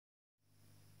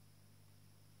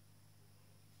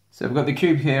So I've got the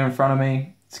Cube here in front of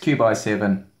me. It's Cube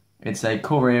i7. It's a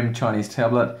Core M Chinese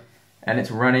tablet and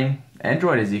it's running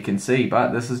Android, as you can see,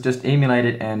 but this is just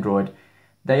emulated Android.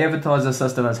 They advertise the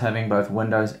system as having both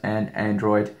Windows and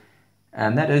Android,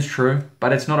 and that is true,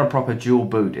 but it's not a proper dual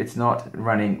boot. It's not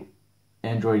running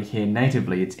Android here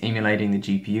natively. It's emulating the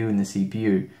GPU and the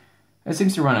CPU. It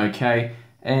seems to run okay.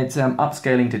 It's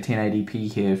upscaling to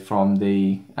 1080p here from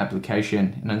the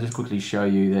application, and I'll just quickly show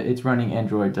you that it's running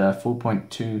Android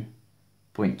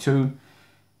 4.2.2,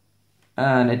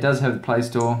 and it does have the Play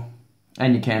Store,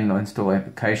 and you can install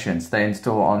applications. They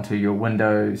install onto your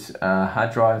Windows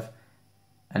hard drive,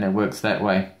 and it works that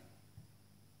way.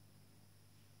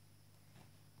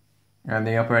 And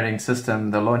the operating system,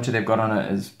 the launcher they've got on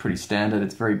it is pretty standard.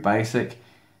 It's very basic.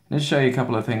 Let's show you a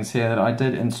couple of things here that I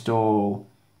did install.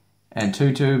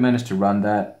 Antutu, managed to run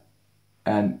that,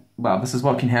 and well, this is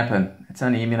what can happen. It's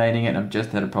only emulating it, and I've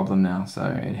just had a problem now, so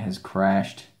it has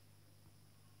crashed.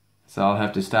 So I'll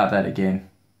have to start that again.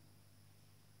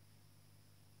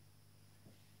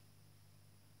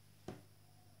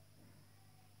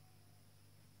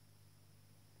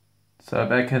 So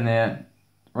back in there,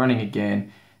 running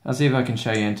again. I'll see if I can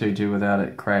show you Antutu without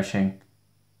it crashing.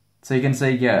 So you can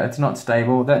see, yeah, it's not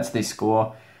stable. That's the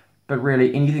score. But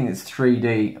really, anything that's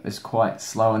 3D is quite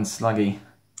slow and sluggy.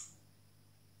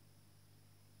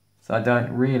 So I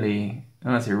don't really,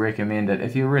 honestly recommend it.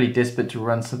 If you're really desperate to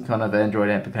run some kind of Android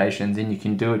applications, then you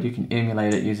can do it. You can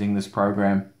emulate it using this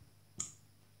program.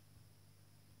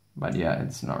 But yeah,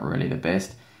 it's not really the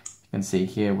best. You can see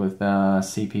here with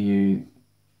CPU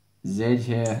Z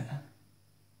here,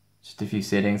 just a few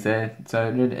settings there. So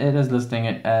it is listing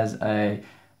it as a,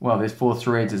 well, there's 4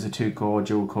 threads. It's a 2-core,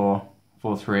 dual core.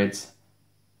 4 threads,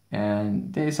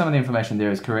 and there's some of the information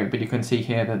there is correct, but you can see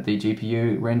here that the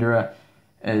GPU renderer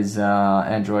is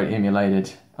Android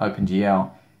emulated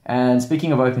OpenGL. And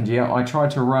speaking of OpenGL, I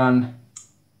tried to run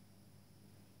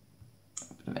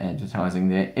advertising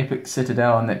there, Epic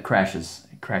Citadel, and that crashes.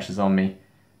 It crashes on me.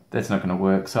 That's not going to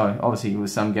work. So obviously with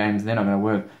some games they're not going to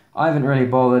work. I haven't really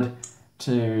bothered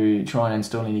to try and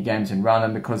install any games and run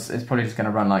them because it's probably just going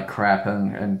to run like crap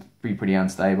and be pretty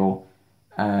unstable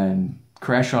and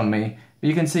crash on me. But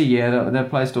you can see, yeah, the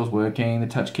Play Store's working, the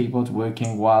touch keyboard's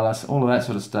working, wireless, all of that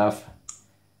sort of stuff.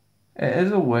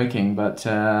 It's all working, but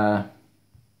yeah,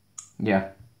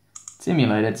 it's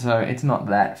emulated, so it's not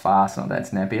that fast, not that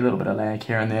snappy, a little bit of lag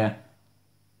here and there.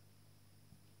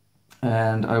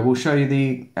 And I will show you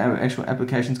the actual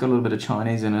application's got a little bit of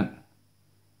Chinese in it.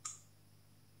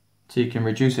 So you can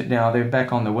reduce it now. They're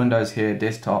back on the Windows here,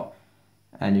 desktop,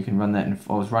 and you can run that,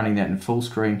 I was running that in full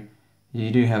screen. You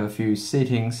do have a few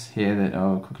settings here that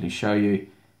I'll quickly show you.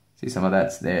 See, some of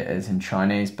that's there is in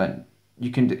Chinese, but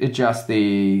you can adjust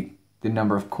the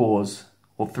number of cores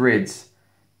or threads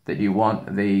that you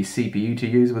want the CPU to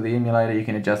use with the emulator. You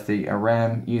can adjust the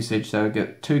RAM usage, so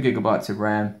get 2 GB of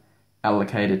RAM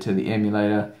allocated to the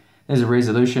emulator. There's a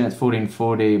resolution, it's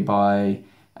 1440 by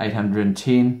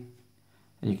 810,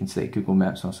 and you can see Google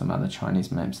Maps or some other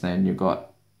Chinese maps there, and you've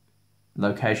got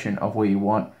location of where you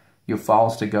want your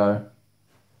files to go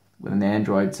with an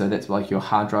Android, so that's like your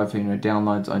hard drive for your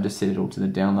downloads. I just set it all to the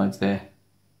downloads there.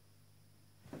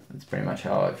 That's pretty much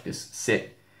how I've just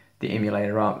set the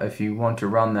emulator up. If you want to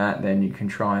run that, then you can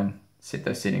try and set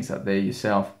those settings up there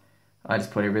yourself. I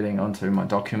just put everything onto my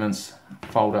documents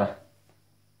folder.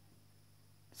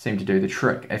 Seemed to do the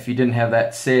trick. If you didn't have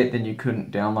that set, then you couldn't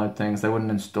download things. They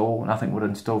wouldn't install. Nothing would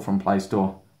install from Play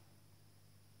Store.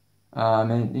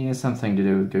 And yeah, something to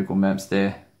do with Google Maps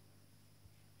there.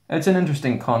 It's an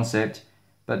interesting concept,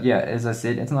 but yeah, as I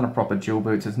said, it's not a proper dual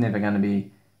boot, so it's never going to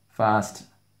be fast.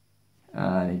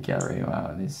 The gallery,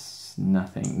 wow, there's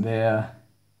nothing there.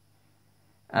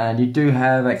 And you do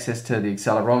have access to the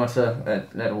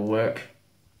accelerometer, that will work.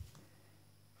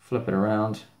 Flip it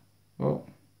around. Well,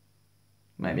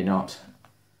 maybe not.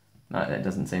 No, that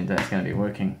doesn't seem that's going to be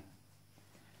working.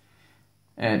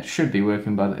 And it should be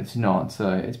working, but it's not,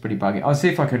 so it's pretty buggy. I'll see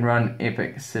if I can run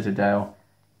Epic Citadel.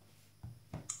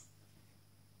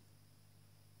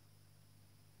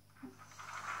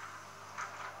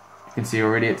 You can see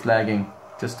already it's lagging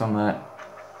just on that.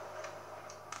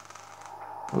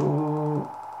 Ooh.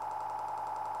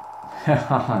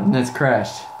 And it's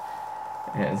crashed.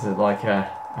 Yeah, it's like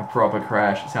a proper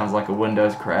crash. It sounds like a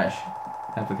Windows crash.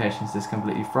 The application's just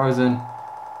completely frozen.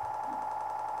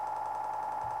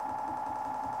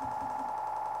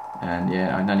 And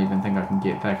yeah, I don't even think I can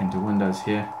get back into Windows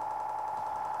here.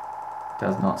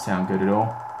 Does not sound good at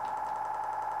all.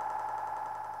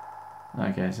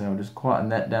 Okay, so I'll just quieten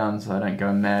that down so I don't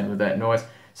go mad with that noise.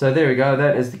 So there we go,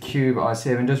 that is the Cube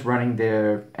i7 just running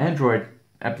their Android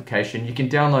application. You can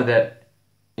download that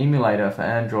emulator for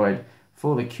Android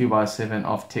for the Cube i7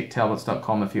 off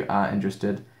techtablets.com if you are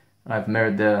interested. I've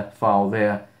mirrored the file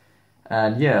there.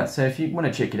 And yeah, so if you want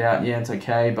to check it out, yeah, it's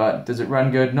okay, but does it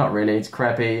run good? Not really. It's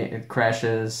crappy, it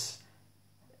crashes,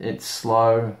 it's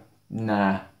slow.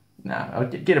 Nah. I'll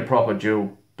get a proper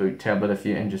dual boot tablet if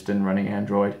you're interested in running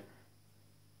Android,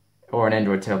 or an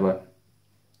Android tablet.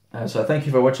 So thank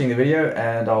you for watching the video,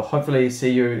 and I'll hopefully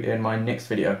see you in my next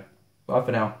video. Bye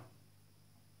for now.